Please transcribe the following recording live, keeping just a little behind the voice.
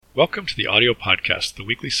Welcome to the audio podcast, the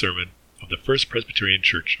weekly sermon of the First Presbyterian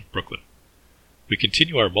Church of Brooklyn. We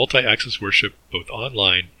continue our multi-access worship both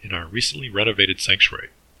online in our recently renovated sanctuary.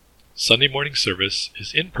 Sunday morning service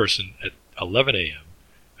is in person at 11 a.m.,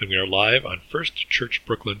 and we are live on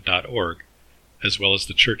firstchurchbrooklyn.org, as well as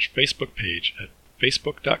the church Facebook page at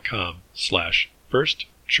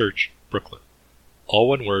facebook.com/firstchurchbrooklyn. All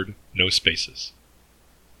one word, no spaces.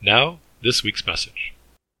 Now, this week's message.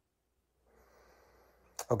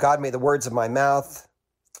 O God, may the words of my mouth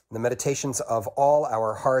and the meditations of all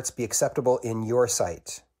our hearts be acceptable in your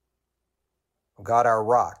sight. O God, our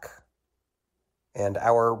rock and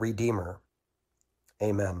our Redeemer.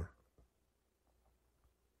 Amen.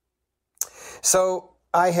 So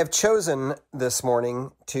I have chosen this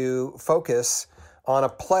morning to focus on a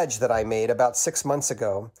pledge that I made about 6 months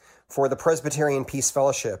ago for the Presbyterian Peace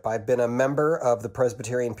Fellowship. I've been a member of the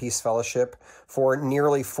Presbyterian Peace Fellowship for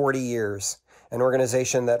nearly 40 years. An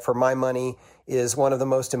organization that, for my money, is one of the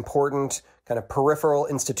most important kind of peripheral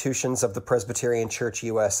institutions of the Presbyterian Church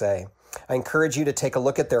USA. I encourage you to take a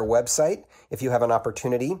look at their website if you have an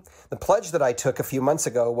opportunity. The pledge that I took a few months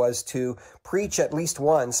ago was to preach at least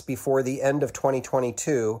once before the end of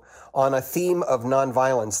 2022 on a theme of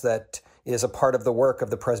nonviolence that is a part of the work of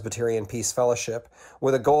the Presbyterian Peace Fellowship,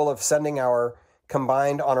 with a goal of sending our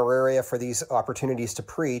combined honoraria for these opportunities to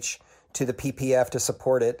preach to the PPF to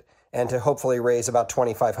support it, and to hopefully raise about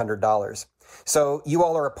 $2,500. So you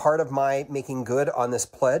all are a part of my making good on this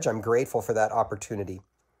pledge. I'm grateful for that opportunity.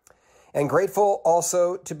 And grateful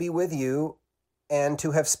also to be with you and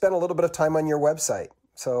to have spent a little bit of time on your website.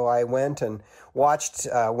 So I went and watched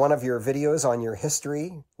one of your videos on your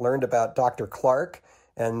history, learned about Dr. Clark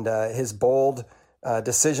and his bold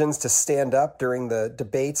decisions to stand up during the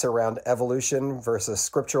debates around evolution versus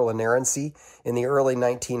scriptural inerrancy in the early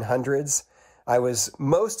 1900s. I was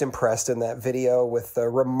most impressed in that video with the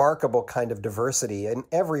remarkable kind of diversity in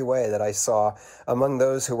every way that I saw among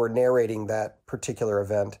those who were narrating that particular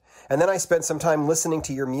event. And then I spent some time listening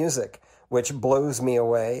to your music, which blows me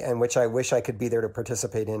away and which I wish I could be there to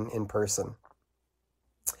participate in person.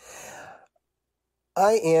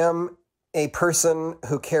 I am a person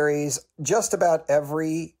who carries just about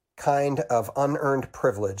every kind of unearned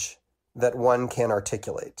privilege that one can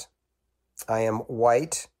articulate. I am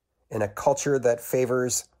white in a culture that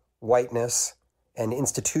favors whiteness and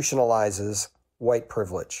institutionalizes white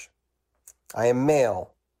privilege. I am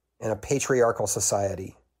male in a patriarchal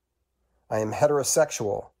society. I am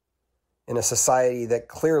heterosexual in a society that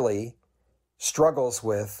clearly struggles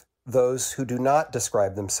with those who do not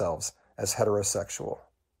describe themselves as heterosexual.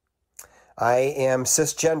 I am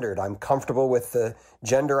cisgendered. I'm comfortable with the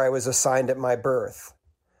gender I was assigned at my birth.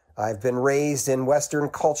 I've been raised in Western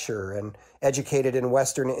culture and educated in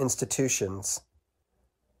Western institutions.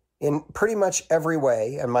 In pretty much every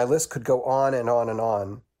way, and my list could go on and on and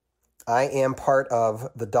on, I am part of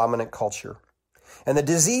the dominant culture. And the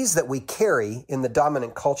disease that we carry in the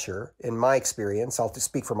dominant culture, in my experience, I'll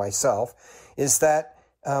speak for myself, is that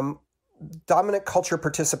dominant culture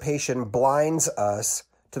participation blinds us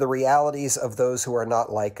to the realities of those who are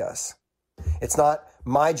not like us. It's not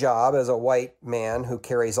my job as a white man who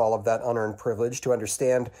carries all of that unearned privilege to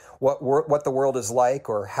understand what the world is like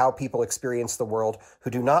or how people experience the world who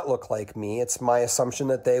do not look like me. It's my assumption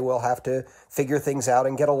that they will have to figure things out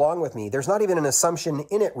and get along with me. There's not even an assumption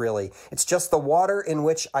in it, really. It's just the water in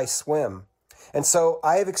which I swim. And so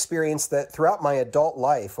I have experienced that throughout my adult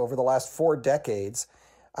life over the last 4 decades,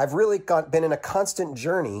 I've really been in a constant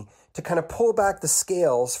journey to kind of pull back the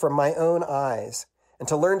scales from my own eyes and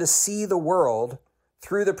to learn to see the world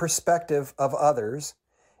through the perspective of others,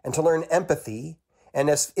 and to learn empathy, and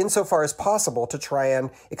insofar as possible to try and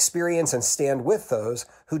experience and stand with those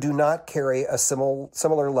who do not carry a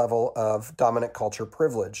similar level of dominant culture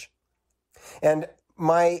privilege. And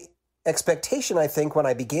my expectation, I think, when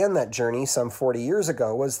I began that journey some 40 years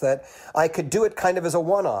ago was that I could do it kind of as a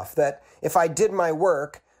one-off, that if I did my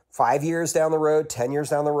work 5 years down the road, 10 years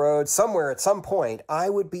down the road, somewhere at some point, I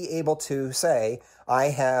would be able to say, I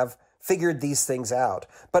have figured these things out.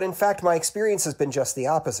 But in fact, my experience has been just the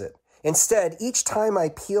opposite. Instead, each time I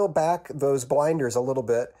peel back those blinders a little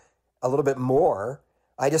bit more,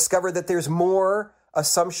 I discover that there's more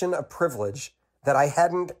assumption of privilege that I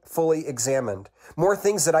hadn't fully examined, more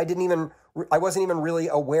things that I wasn't even really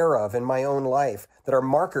aware of in my own life that are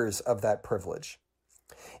markers of that privilege.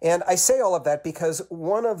 And I say all of that because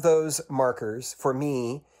one of those markers for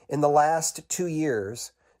me in the last 2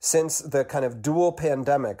 years, since the kind of dual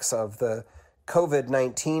pandemics of the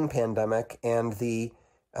COVID-19 pandemic and the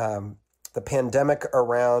pandemic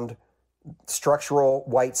around structural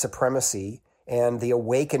white supremacy and the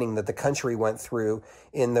awakening that the country went through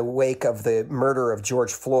in the wake of the murder of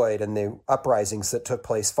George Floyd and the uprisings that took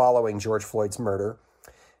place following George Floyd's murder.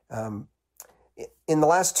 In the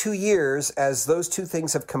last 2 years, as those two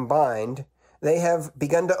things have combined, they have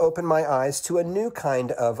begun to open my eyes to a new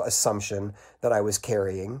kind of assumption that I was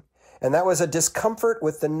carrying, and that was a discomfort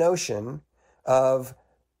with the notion of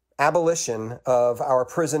abolition of our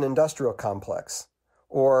prison industrial complex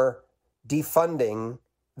or defunding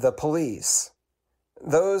the police.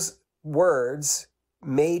 Those words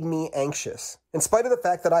made me anxious, in spite of the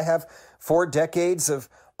fact that I have 4 decades of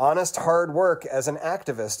honest hard work as an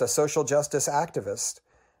activist, a social justice activist.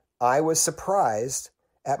 I was surprised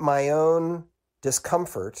at my own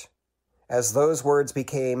discomfort as those words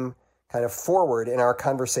became kind of forward in our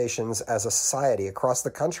conversations as a society across the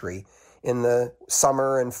country in the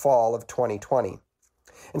summer and fall of 2020.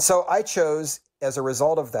 And so I chose, as a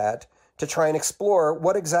result of that, to try and explore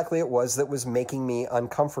what exactly it was that was making me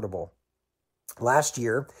uncomfortable. Last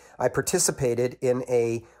year, I participated in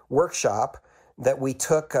a workshop that we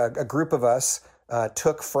took, a group of us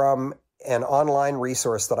took from an online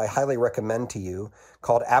resource that I highly recommend to you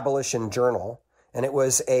called Abolition Journal. And it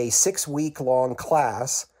was a 6-week-long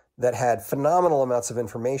class that had phenomenal amounts of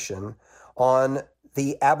information on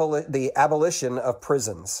the abolition of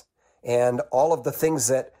prisons and all of the things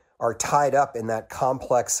that are tied up in that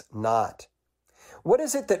complex knot. What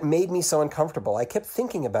is it that made me so uncomfortable? I kept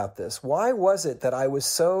thinking about this. Why was it that I was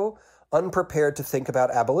so unprepared to think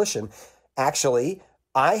about abolition? Actually,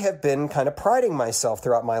 I have been kind of priding myself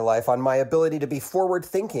throughout my life on my ability to be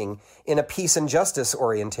forward-thinking in a peace and justice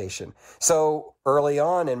orientation. So early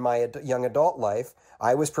on in my young adult life,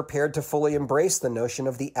 I was prepared to fully embrace the notion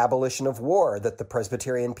of the abolition of war that the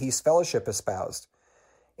Presbyterian Peace Fellowship espoused.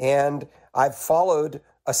 And I've followed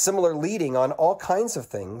a similar leading on all kinds of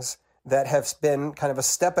things that have been kind of a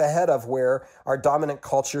step ahead of where our dominant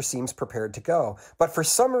culture seems prepared to go. But for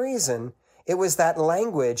some reason, it was that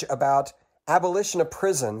language about abolition of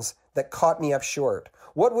prisons that caught me up short.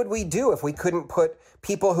 What would we do if we couldn't put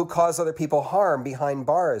people who cause other people harm behind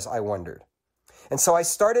bars, I wondered. And so I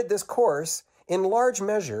started this course in large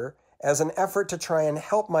measure as an effort to try and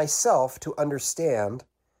help myself to understand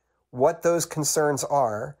what those concerns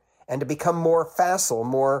are and to become more facile,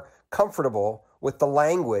 more comfortable with the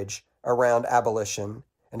language around abolition,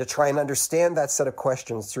 and to try and understand that set of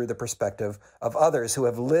questions through the perspective of others who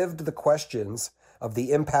have lived the questions of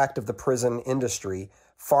the impact of the prison industry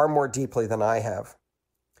far more deeply than I have.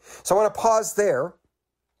 So I want to pause there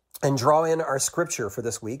and draw in our scripture for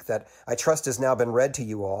this week that I trust has now been read to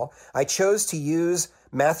you all. I chose to use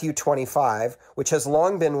Matthew 25, which has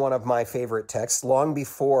long been one of my favorite texts, long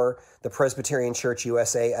before the Presbyterian Church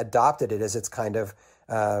USA adopted it as its kind of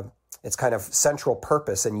central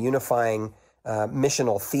purpose and unifying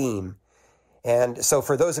missional theme. And so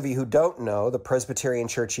for those of you who don't know, the Presbyterian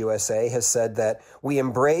Church USA has said that we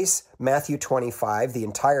embrace Matthew 25, the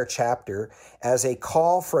entire chapter, as a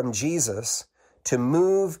call from Jesus to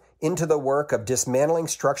move into the work of dismantling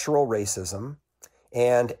structural racism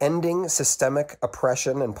and ending systemic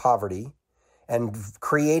oppression and poverty and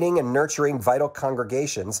creating and nurturing vital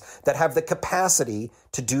congregations that have the capacity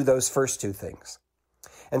to do those first two things.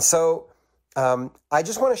 And so I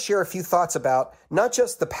just want to share a few thoughts about not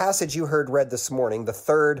just the passage you heard read this morning, the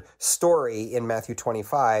third story in Matthew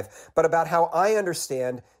 25, but about how I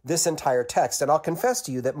understand this entire text. And I'll confess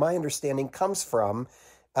to you that my understanding comes from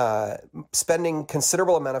spending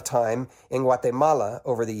considerable amount of time in Guatemala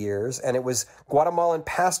over the years. And it was Guatemalan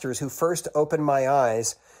pastors who first opened my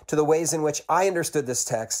eyes to the ways in which I understood this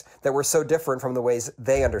text that were so different from the ways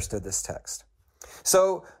they understood this text.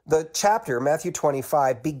 So the chapter, Matthew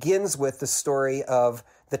 25, begins with the story of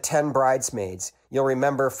the 10 bridesmaids. You'll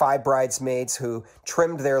remember 5 bridesmaids who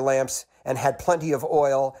trimmed their lamps and had plenty of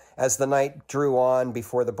oil as the night drew on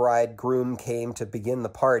before the bridegroom came to begin the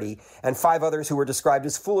party, and 5 others who were described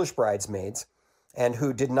as foolish bridesmaids and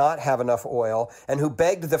who did not have enough oil and who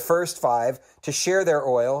begged the first 5 to share their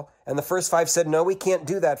oil. And the first 5 said, "No, we can't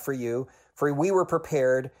do that for you, for we were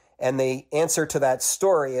prepared." And the answer to that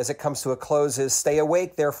story as it comes to a close is, "Stay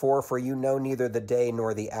awake, therefore, for you know neither the day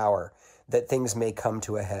nor the hour that things may come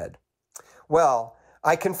to a head." Well,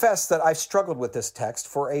 I confess that I've struggled with this text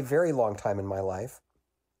for a very long time in my life.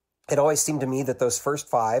 It always seemed to me that those first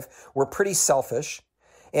 5 were pretty selfish.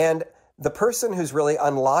 And the person who's really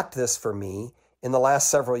unlocked this for me in the last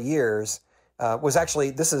several years was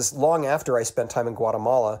actually, this is long after I spent time in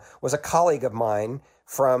Guatemala, was a colleague of mine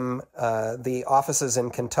from the offices in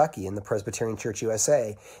Kentucky in the Presbyterian Church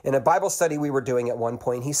USA. In a Bible study we were doing at one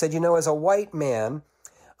point, he said, as a white man,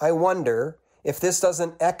 I wonder if this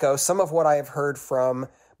doesn't echo some of what I have heard from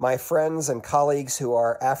my friends and colleagues who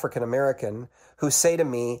are African American who say to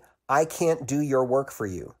me, I can't do your work for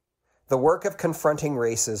you. The work of confronting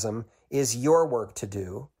racism is your work to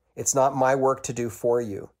do. It's not my work to do for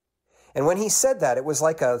you. And when he said that, it was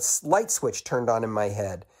like a light switch turned on in my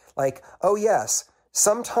head. Like, oh yes,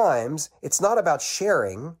 sometimes it's not about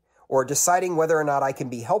sharing or deciding whether or not I can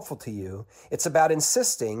be helpful to you. It's about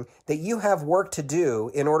insisting that you have work to do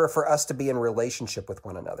in order for us to be in relationship with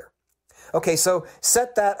one another. Okay, so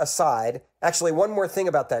set that aside. Actually, one more thing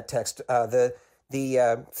about that text. The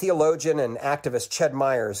theologian and activist Ched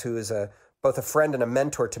Myers, who is both a friend and a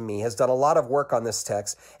mentor to me, has done a lot of work on this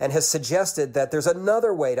text and has suggested that there's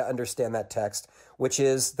another way to understand that text, which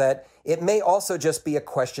is that it may also just be a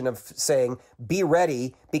question of saying, be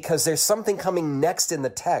ready, because there's something coming next in the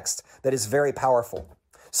text that is very powerful.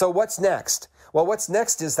 So what's next? Well, what's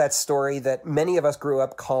next is that story that many of us grew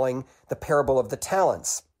up calling the parable of the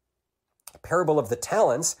talents. The parable of the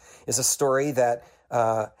talents is a story that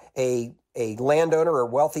a landowner or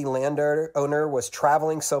wealthy landowner was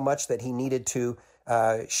traveling so much that he needed to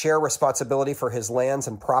share responsibility for his lands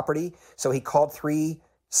and property. So he called 3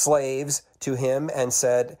 slaves to him and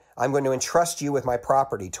said, I'm going to entrust you with my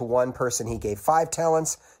property. To one person, he gave 5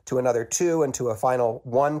 talents, to another 2, and to a final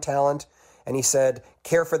 1 talent. And he said,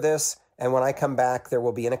 care for this, and when I come back, there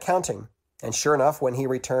will be an accounting. And sure enough, when he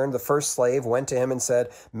returned, the first slave went to him and said,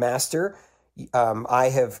 Master, I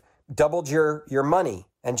have doubled your money.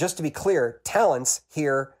 And just to be clear, talents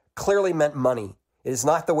here clearly meant money. It is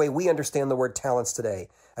not the way we understand the word talents today.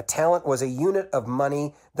 A talent was a unit of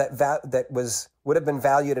money that would have been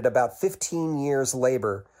valued at about 15 years'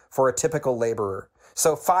 labor for a typical laborer.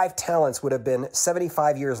 So 5 talents would have been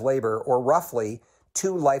 75 years' labor, or roughly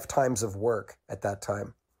 2 lifetimes of work at that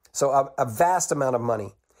time. So a vast amount of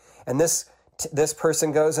money. And this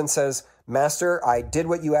person goes and says, Master, I did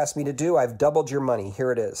what you asked me to do. I've doubled your money.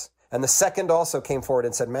 Here it is. And the second also came forward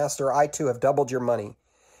and said, Master, I too have doubled your money.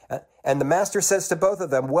 And the master says to both of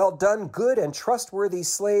them, well done, good and trustworthy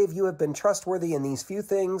slave. You have been trustworthy in these few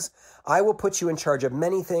things. I will put you in charge of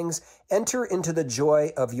many things. Enter into the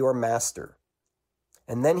joy of your master.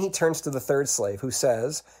 And then he turns to the third slave who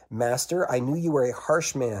says, Master, I knew you were a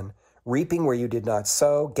harsh man, reaping where you did not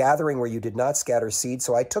sow, gathering where you did not scatter seed.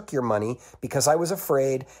 So I took your money because I was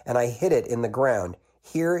afraid and I hid it in the ground.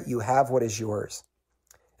 Here you have what is yours.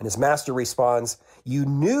 And his master responds, you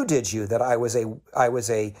knew, did you, that I was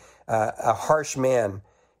a harsh man,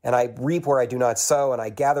 and I reap where I do not sow, and I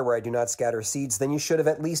gather where I do not scatter seeds? Then you should have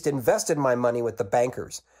at least invested my money with the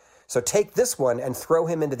bankers. So take this one and throw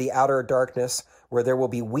him into the outer darkness, where there will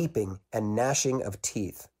be weeping and gnashing of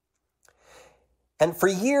teeth. And for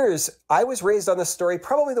years, I was raised on this story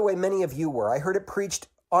probably the way many of you were. I heard it preached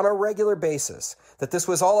on a regular basis, that this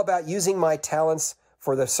was all about using my talents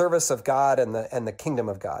for the service of God and the kingdom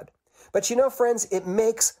of God. But you know, friends, it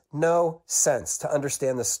makes no sense to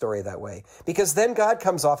understand this story that way, because then God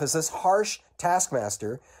comes off as this harsh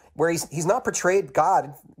taskmaster, where he's not portrayed,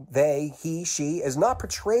 God, they, he, she, is not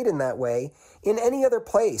portrayed in that way in any other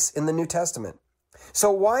place in the New Testament. So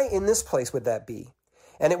why in this place would that be?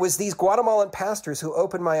 And it was these Guatemalan pastors who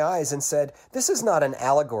opened my eyes and said, this is not an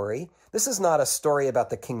allegory. This is not a story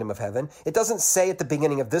about the kingdom of heaven. It doesn't say at the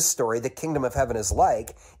beginning of this story, the kingdom of heaven is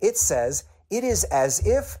like. It says, it is as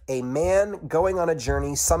if a man going on a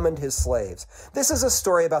journey summoned his slaves. This is a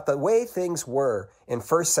story about the way things were in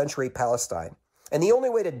first century Palestine. And the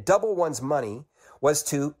only way to double one's money was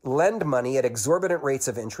to lend money at exorbitant rates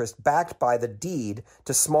of interest backed by the deed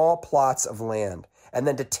to small plots of land, and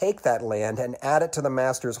then to take that land and add it to the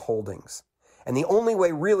master's holdings. And the only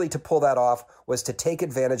way really to pull that off was to take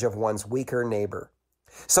advantage of one's weaker neighbor.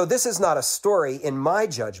 So this is not a story, in my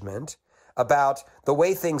judgment, about the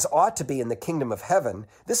way things ought to be in the kingdom of heaven.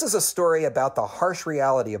 This is a story about the harsh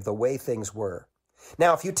reality of the way things were.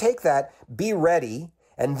 Now, if you take that, be ready,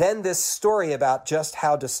 and then this story about just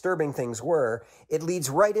how disturbing things were, it leads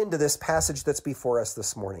right into this passage that's before us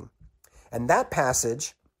this morning. And that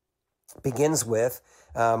passage begins with,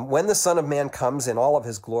 when the Son of Man comes in all of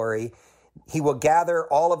his glory, he will gather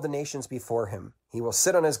all of the nations before him. He will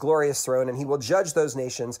sit on his glorious throne, and he will judge those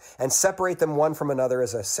nations and separate them one from another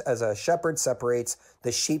as a shepherd separates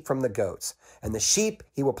the sheep from the goats. And the sheep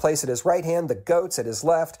he will place at his right hand, the goats at his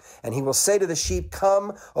left, and he will say to the sheep,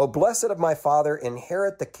 come, O blessed of my Father,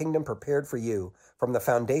 inherit the kingdom prepared for you from the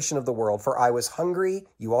foundation of the world. For I was hungry,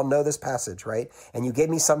 you all know this passage, right? And you gave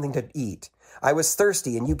me something to eat. I was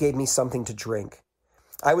thirsty, and you gave me something to drink.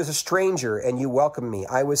 I was a stranger, and you welcomed me.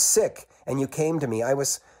 I was sick, and you came to me. I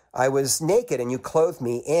was naked, and you clothed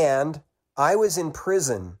me. And I was in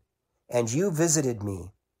prison, and you visited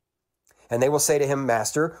me. And they will say to him,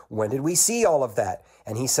 Master, when did we see all of that?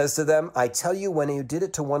 And he says to them, I tell you, when you did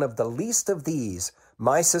it to one of the least of these,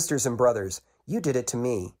 my sisters and brothers, you did it to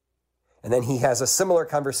me. And then he has a similar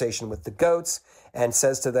conversation with the goats and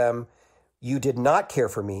says to them, you did not care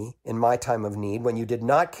for me in my time of need, when you did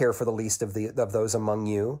not care for the least of those among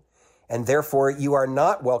you. And therefore, you are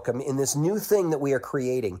not welcome in this new thing that we are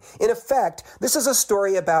creating. In effect, this is a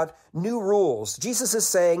story about new rules. Jesus is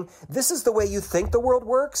saying, this is the way you think the world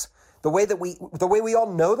works. The way we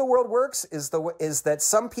all know the world works is that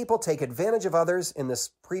some people take advantage of others in this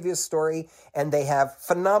previous story, and they have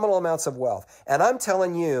phenomenal amounts of wealth. And I'm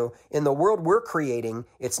telling you, in the world we're creating,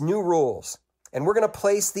 it's new rules. And we're going to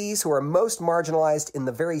place these who are most marginalized in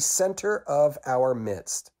the very center of our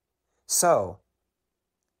midst. So,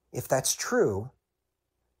 if that's true,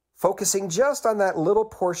 focusing just on that little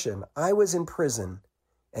portion, I was in prison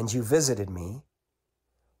and you visited me,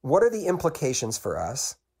 what are the implications for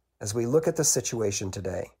us as we look at the situation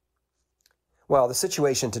today? Well, the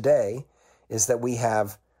situation today is that we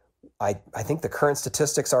have, I think the current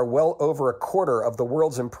statistics are well over a quarter of the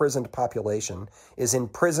world's imprisoned population is in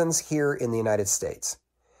prisons here in the United States.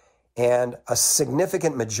 And a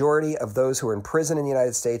significant majority of those who are in prison in the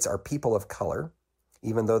United States are people of color,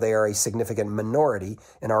 even though they are a significant minority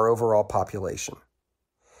in our overall population.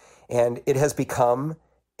 And it has become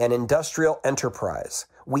an industrial enterprise.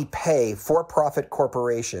 We pay for-profit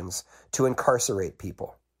corporations to incarcerate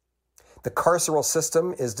people. The carceral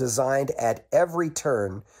system is designed at every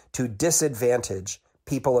turn to disadvantage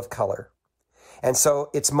people of color. And so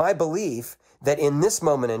it's my belief that in this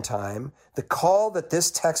moment in time, the call that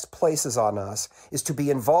this text places on us is to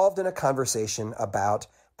be involved in a conversation about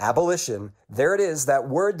abolition. There it is, that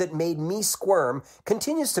word that made me squirm,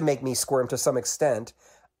 continues to make me squirm to some extent.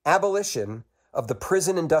 Abolition of the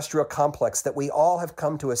prison industrial complex that we all have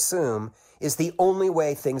come to assume is the only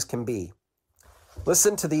way things can be.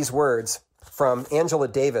 Listen to these words from Angela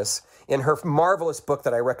Davis in her marvelous book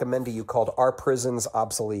that I recommend to you called Are Prisons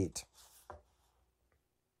Obsolete?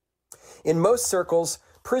 In most circles,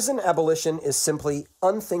 prison abolition is simply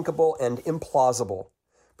unthinkable and implausible.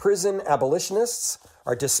 Prison abolitionists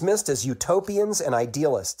are dismissed as utopians and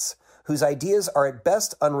idealists, whose ideas are at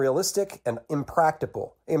best unrealistic and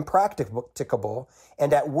impracticable,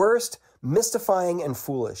 and at worst mystifying and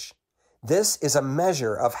foolish. This is a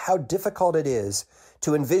measure of how difficult it is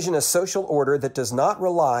to envision a social order that does not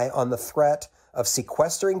rely on the threat of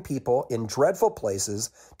sequestering people in dreadful places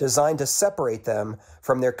designed to separate them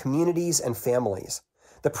from their communities and families.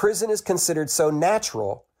 The prison is considered so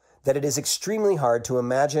natural that it is extremely hard to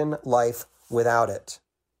imagine life without it.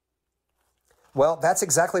 Well, that's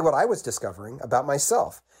exactly what I was discovering about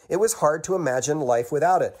myself. It was hard to imagine life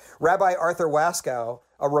without it. Rabbi Arthur Waskow,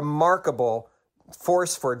 a remarkable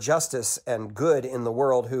force for justice and good in the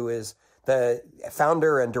world, who is the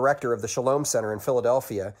founder and director of the Shalom Center in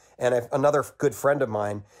Philadelphia, and another good friend of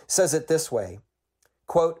mine, says it this way,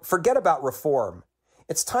 quote, forget about reform.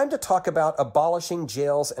 It's time to talk about abolishing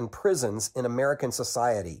jails and prisons in American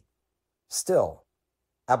society. Still,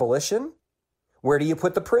 abolition? Where do you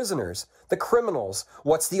put the prisoners, the criminals?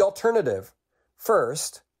 What's the alternative?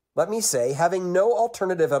 First, let me say, having no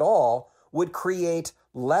alternative at all would create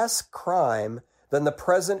less crime than the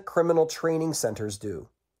present criminal training centers do.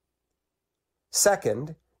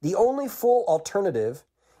 Second, the only full alternative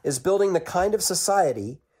is building the kind of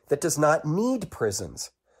society that does not need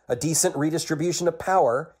prisons, a decent redistribution of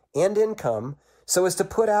power and income so as to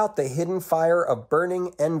put out the hidden fire of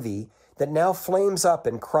burning envy that now flames up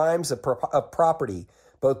in crimes of property,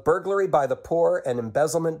 both burglary by the poor and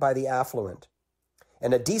embezzlement by the affluent,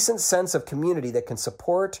 and a decent sense of community that can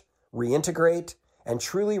support, reintegrate, and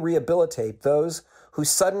truly rehabilitate those who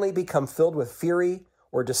suddenly become filled with fury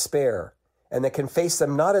or despair, and that can face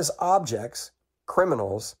them not as objects,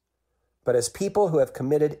 criminals, but as people who have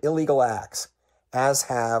committed illegal acts, as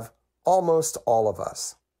have almost all of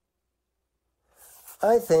us.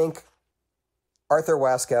 I think Arthur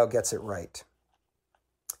Waskow gets it right.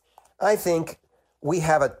 I think we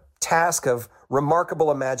have a task of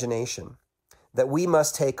remarkable imagination that we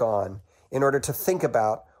must take on in order to think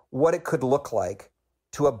about what it could look like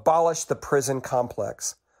to abolish the prison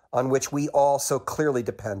complex on which we all so clearly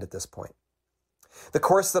depend at this point. The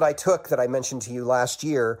course that I took that I mentioned to you last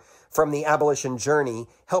year from the Abolition Journey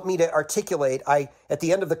helped me to articulate. At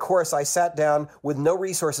the end of the course, I sat down with no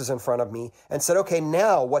resources in front of me and said, okay,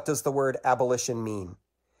 now what does the word abolition mean?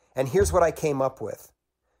 And here's what I came up with.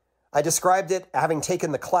 I described it, having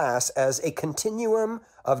taken the class, as a continuum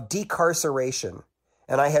of decarceration.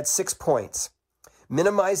 And I had 6 points.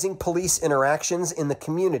 Minimizing police interactions in the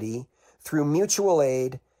community through mutual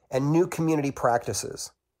aid and new community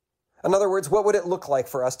practices. In other words, what would it look like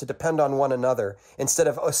for us to depend on one another instead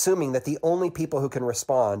of assuming that the only people who can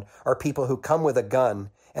respond are people who come with a gun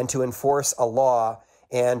and to enforce a law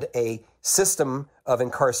and a system of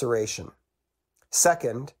incarceration?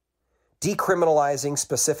 Second, decriminalizing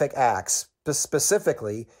specific acts,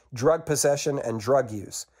 specifically drug possession and drug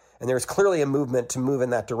use. And there's clearly a movement to move in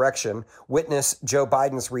that direction. Witness Joe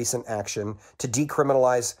Biden's recent action to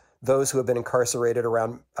decriminalize those who have been incarcerated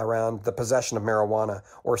around the possession of marijuana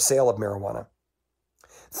or sale of marijuana.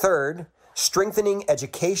 Third, strengthening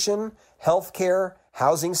education, healthcare,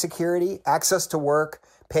 housing security, access to work,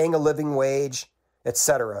 paying a living wage,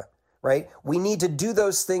 etc. Right? We need to do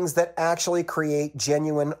those things that actually create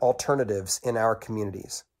genuine alternatives in our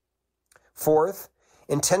communities. Fourth,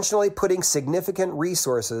 intentionally putting significant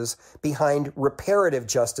resources behind reparative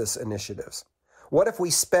justice initiatives. What if we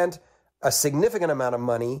spent a significant amount of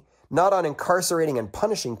money not on incarcerating and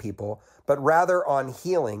punishing people, but rather on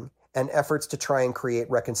healing and efforts to try and create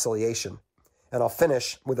reconciliation? And I'll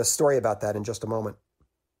finish with a story about that in just a moment.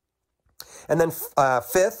 And then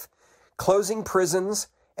fifth, closing prisons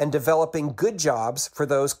and developing good jobs for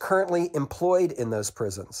those currently employed in those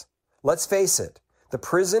prisons. Let's face it, the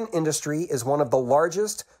prison industry is one of the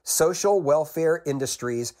largest social welfare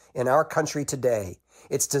industries in our country today.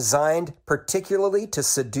 It's designed particularly to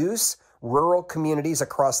seduce rural communities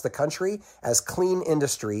across the country as clean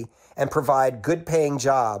industry and provide good-paying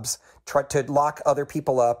jobs to lock other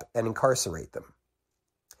people up and incarcerate them.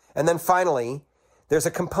 And then finally, there's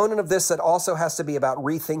a component of this that also has to be about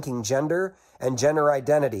rethinking gender and gender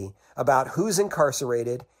identity, about who's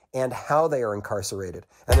incarcerated and how they are incarcerated.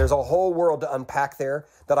 And there's a whole world to unpack there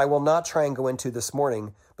that I will not try and go into this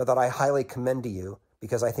morning, but that I highly commend to you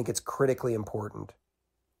because I think it's critically important.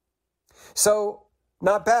 So,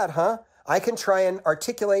 not bad, huh? I can try and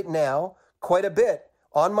articulate now quite a bit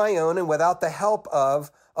on my own and without the help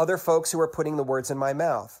of other folks who are putting the words in my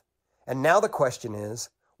mouth. And now the question is,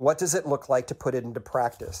 what does it look like to put it into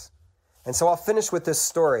practice? And so I'll finish with this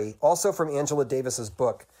story, also from Angela Davis's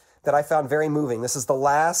book, that I found very moving. This is the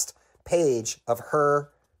last page of her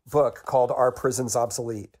book called Are Prisons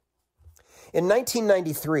Obsolete? In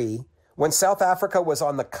 1993, when South Africa was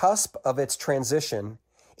on the cusp of its transition,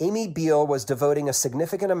 Amy Beale was devoting a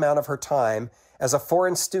significant amount of her time as a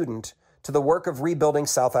foreign student to the work of rebuilding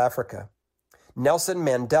South Africa. Nelson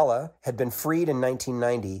Mandela had been freed in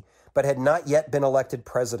 1990, but had not yet been elected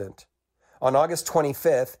president. On August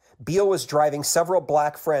 25th, Beale was driving several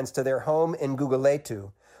black friends to their home in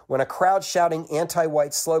Gugulethu when a crowd shouting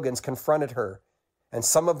anti-white slogans confronted her, and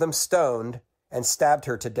some of them stoned and stabbed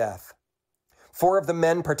her to death. 4 of the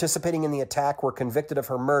men participating in the attack were convicted of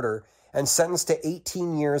her murder and sentenced to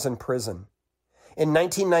 18 years in prison. In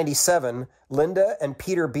 1997, Linda and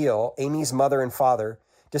Peter Beale, Amy's mother and father,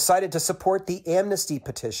 decided to support the amnesty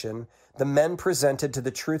petition the men presented to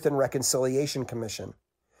the Truth and Reconciliation Commission.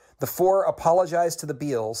 The 4 apologized to the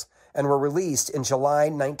Beales and were released in July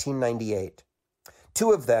 1998.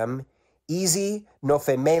 2 of them, Easy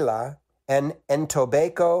Nofemela and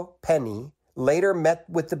Ntobeko Penny, later met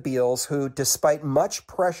with the Beales who, despite much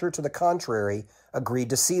pressure to the contrary, agreed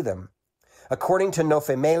to see them. According to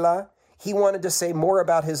Nofemela, he wanted to say more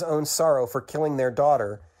about his own sorrow for killing their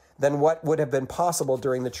daughter than what would have been possible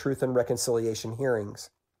during the Truth and Reconciliation hearings.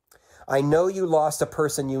 I know you lost a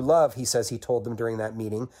person you love, he says he told them during that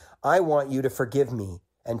meeting. I want you to forgive me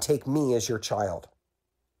and take me as your child.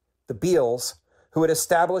 The Beales, who had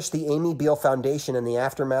established the Amy Beale Foundation in the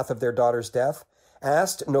aftermath of their daughter's death,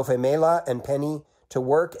 asked Nofemela and Penny to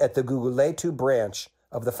work at the Gugulethu branch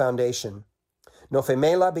of the foundation.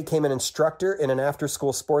 Nofemela became an instructor in an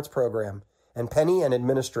after-school sports program, and Penny an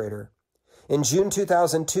administrator. In June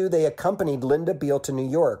 2002, they accompanied Linda Beale to New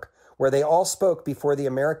York, where they all spoke before the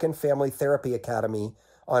American Family Therapy Academy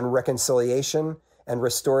on reconciliation and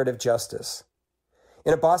restorative justice.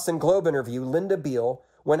 In a Boston Globe interview, Linda Beale,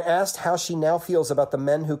 when asked how she now feels about the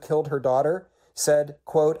men who killed her daughter, said,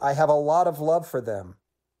 quote, I have a lot of love for them,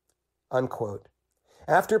 unquote.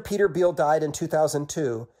 After Peter Beale died in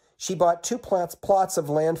 2002, she bought 2 plots of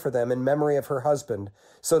land for them in memory of her husband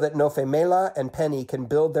so that Nofemela and Penny can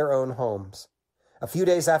build their own homes. A few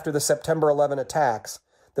days after the September 11 attacks,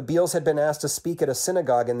 the Beales had been asked to speak at a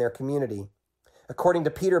synagogue in their community. According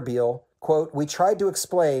to Peter Beale, quote, we tried to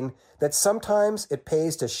explain that sometimes it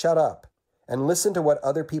pays to shut up and listen to what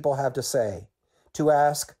other people have to say, to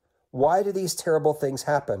ask, why do these terrible things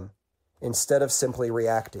happen, instead of simply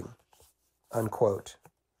reacting, unquote.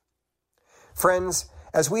 Friends,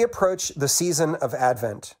 as we approach the season of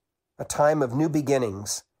Advent, a time of new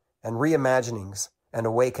beginnings and reimaginings and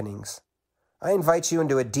awakenings, I invite you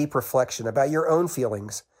into a deep reflection about your own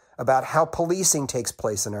feelings about how policing takes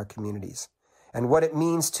place in our communities and what it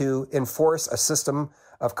means to enforce a system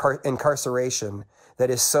of incarceration that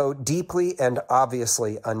is so deeply and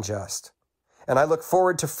obviously unjust. And I look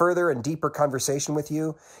forward to further and deeper conversation with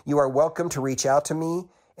you. You are welcome to reach out to me,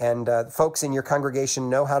 and folks in your congregation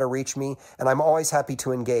know how to reach me, and I'm always happy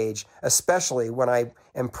to engage, especially when I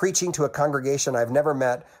am preaching to a congregation I've never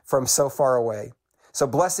met from so far away. So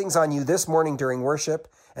blessings on you this morning during worship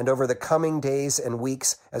and over the coming days and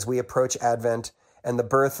weeks as we approach Advent and the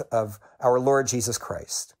birth of our Lord Jesus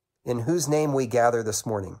Christ, in whose name we gather this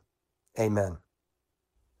morning. Amen.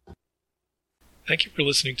 Thank you for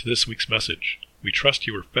listening to this week's message. We trust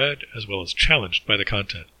you were fed as well as challenged by the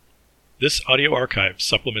content. This audio archive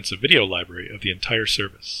supplements a video library of the entire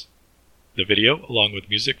service. The video, along with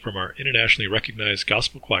music from our internationally recognized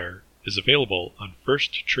gospel choir, is available on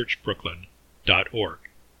firstchurchbrooklyn.org.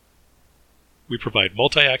 We provide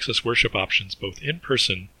multi-access worship options both in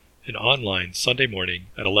person and online Sunday morning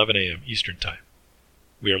at 11 a.m. Eastern Time.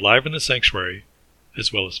 We are live in the sanctuary,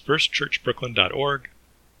 as well as firstchurchbrooklyn.org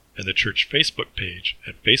and the church Facebook page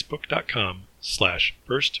at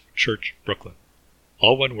facebook.com/firstchurchbrooklyn.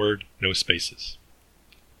 All one word, no spaces.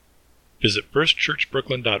 Visit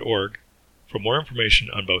firstchurchbrooklyn.org for more information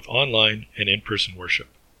on both online and in-person worship.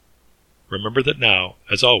 Remember that now,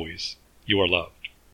 as always, you are loved.